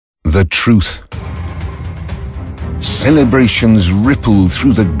The truth. Celebrations rippled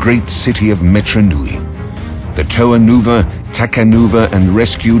through the great city of Metronui. The Toanuva, Takanuva and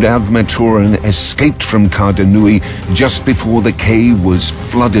rescued Avmatoran escaped from Kardanui just before the cave was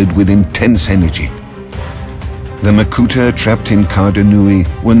flooded with intense energy. The Makuta trapped in Kardanui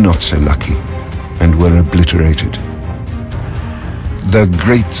were not so lucky and were obliterated. The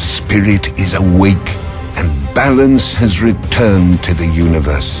Great Spirit is awake and balance has returned to the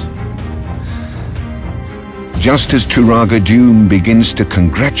universe. Just as Turaga Doom begins to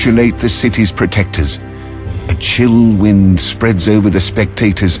congratulate the city's protectors, a chill wind spreads over the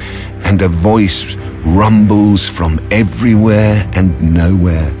spectators and a voice rumbles from everywhere and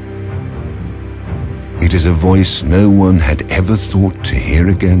nowhere. It is a voice no one had ever thought to hear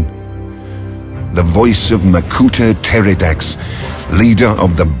again. The voice of Makuta Teridax, leader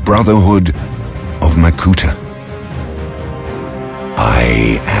of the Brotherhood of Makuta.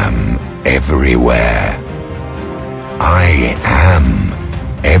 I am everywhere. I am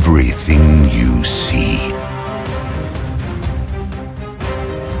everything you see.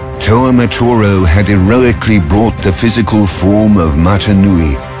 Toamatoro had heroically brought the physical form of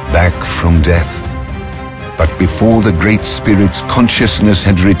Matanui back from death. But before the Great Spirit's consciousness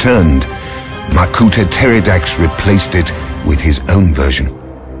had returned, Makuta Teridax replaced it with his own version.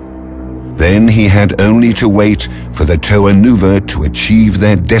 Then he had only to wait for the Toanuva to achieve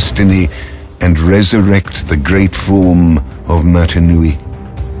their destiny and resurrect the great form of Matanui.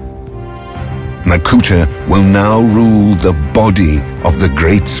 Makuta will now rule the body of the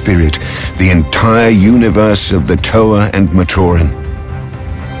Great Spirit, the entire universe of the Toa and Matoran.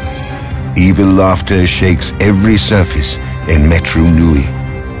 Evil laughter shakes every surface in Metronui.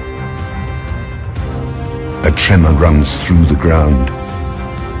 A tremor runs through the ground.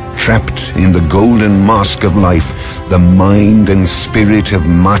 Trapped in the golden mask of life, the mind and spirit of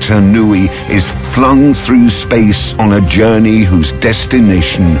Matanui is flung through space on a journey whose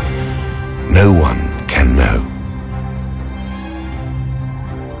destination no one can know.